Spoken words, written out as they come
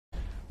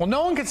Well,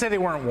 no one can say they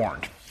weren't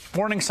warned.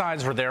 Warning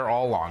signs were there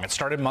all along. It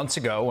started months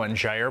ago when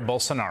Jair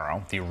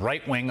Bolsonaro, the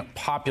right-wing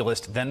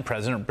populist then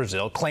president of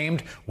Brazil,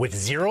 claimed with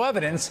zero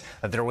evidence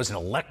that there was an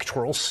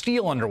electoral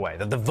steal underway,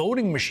 that the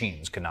voting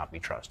machines could not be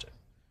trusted.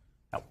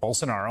 Now,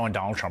 Bolsonaro and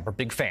Donald Trump are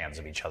big fans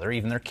of each other.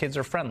 Even their kids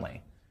are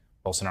friendly.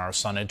 Bolsonaro's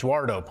son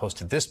Eduardo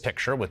posted this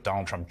picture with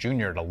Donald Trump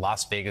Jr. at a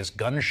Las Vegas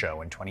gun show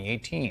in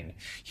 2018.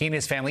 He and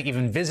his family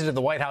even visited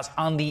the White House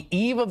on the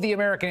eve of the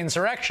American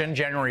insurrection,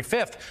 January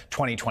 5th,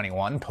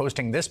 2021,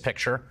 posting this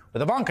picture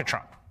with Ivanka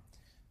Trump.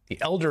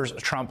 The elders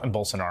Trump and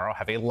Bolsonaro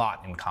have a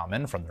lot in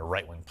common, from their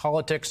right-wing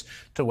politics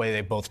to the way they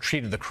both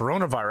treated the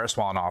coronavirus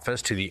while in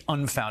office to the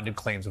unfounded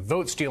claims of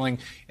vote stealing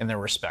in their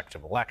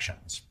respective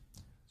elections.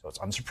 So it's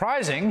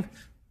unsurprising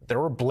there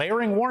were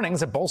blaring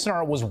warnings that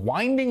Bolsonaro was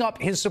winding up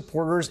his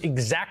supporters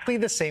exactly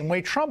the same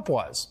way Trump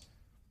was.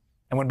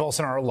 And when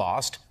Bolsonaro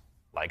lost,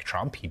 like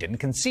Trump, he didn't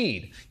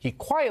concede. He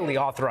quietly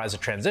authorized a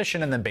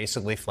transition and then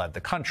basically fled the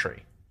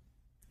country.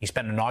 He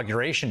spent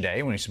Inauguration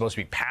Day, when he's supposed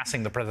to be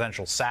passing the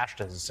presidential sash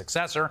to his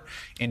successor,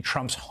 in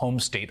Trump's home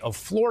state of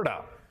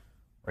Florida,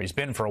 where he's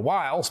been for a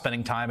while,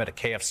 spending time at a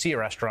KFC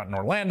restaurant in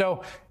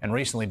Orlando and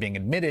recently being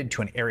admitted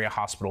to an area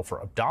hospital for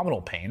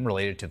abdominal pain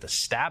related to the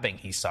stabbing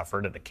he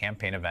suffered at a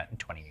campaign event in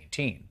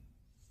 2018.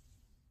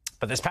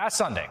 But this past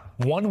Sunday,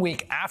 1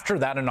 week after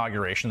that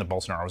inauguration that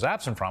Bolsonaro was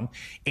absent from,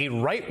 a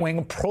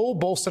right-wing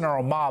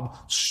pro-Bolsonaro mob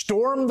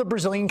stormed the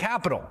Brazilian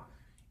capital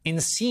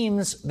in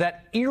scenes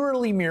that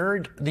eerily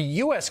mirrored the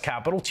U.S.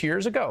 Capitol 2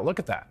 years ago. Look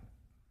at that.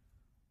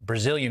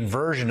 Brazilian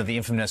version of the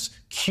infamous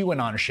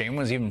QAnon shame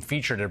was even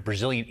featured at a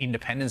Brazilian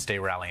Independence Day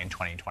rally in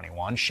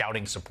 2021,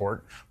 shouting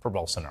support for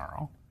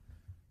Bolsonaro.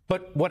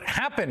 But what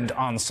happened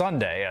on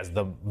Sunday as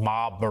the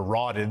mob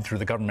marauded through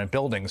the government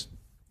buildings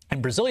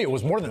in Brasilia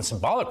was more than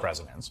symbolic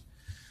resonance.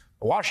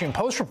 The Washington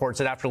Post reports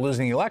that after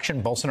losing the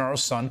election,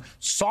 Bolsonaro's son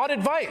sought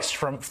advice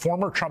from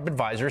former Trump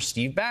advisors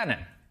Steve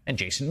Bannon and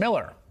Jason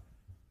Miller.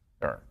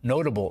 There are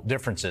notable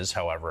differences,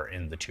 however,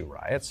 in the two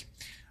riots.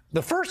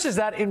 The first is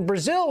that in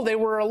Brazil, they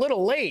were a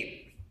little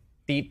late.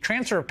 The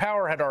transfer of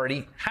power had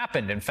already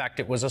happened. In fact,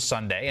 it was a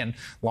Sunday, and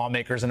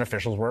lawmakers and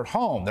officials were at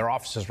home. Their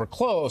offices were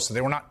closed, so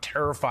they were not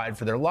terrified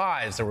for their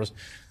lives.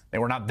 They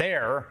were not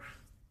there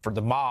for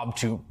the mob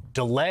to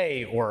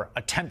delay or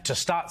attempt to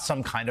stop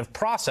some kind of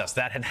process.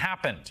 That had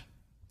happened.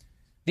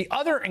 The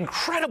other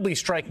incredibly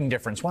striking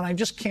difference, one I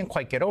just can't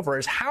quite get over,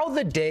 is how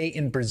the day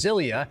in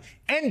Brasilia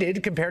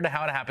ended compared to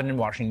how it happened in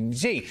Washington,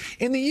 D.C.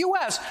 In the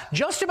U.S.,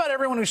 just about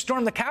everyone who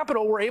stormed the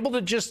Capitol were able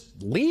to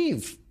just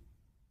leave.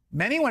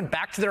 Many went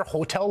back to their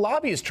hotel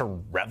lobbies to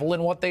revel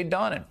in what they'd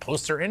done and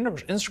post their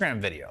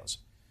Instagram videos.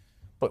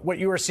 But what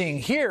you are seeing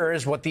here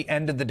is what the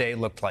end of the day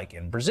looked like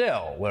in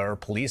Brazil, where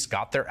police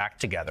got their act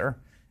together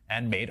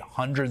and made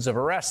hundreds of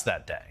arrests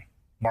that day,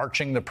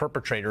 marching the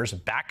perpetrators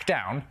back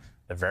down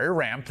the very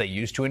ramp they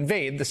used to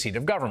invade the seat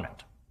of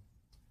government.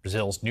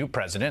 Brazil's new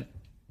president,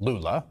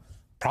 Lula,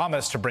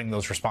 promised to bring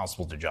those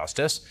responsible to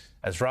justice,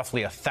 as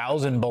roughly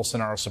 1,000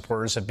 Bolsonaro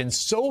supporters have been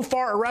so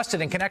far arrested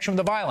in connection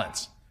with the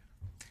violence.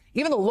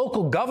 Even the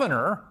local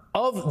governor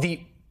of the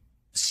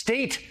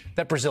state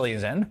that Brasilia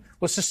is in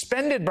was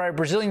suspended by a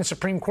Brazilian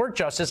Supreme Court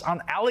justice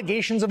on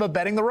allegations of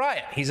abetting the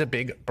riot. He's a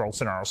big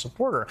Bolsonaro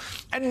supporter.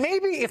 And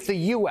maybe if the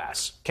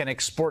U.S. can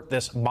export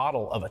this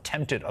model of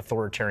attempted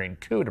authoritarian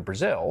coup to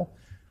Brazil,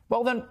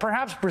 well, then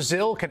perhaps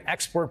Brazil can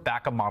export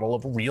back a model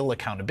of real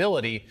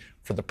accountability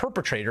for the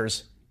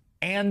perpetrators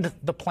and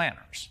the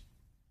planners.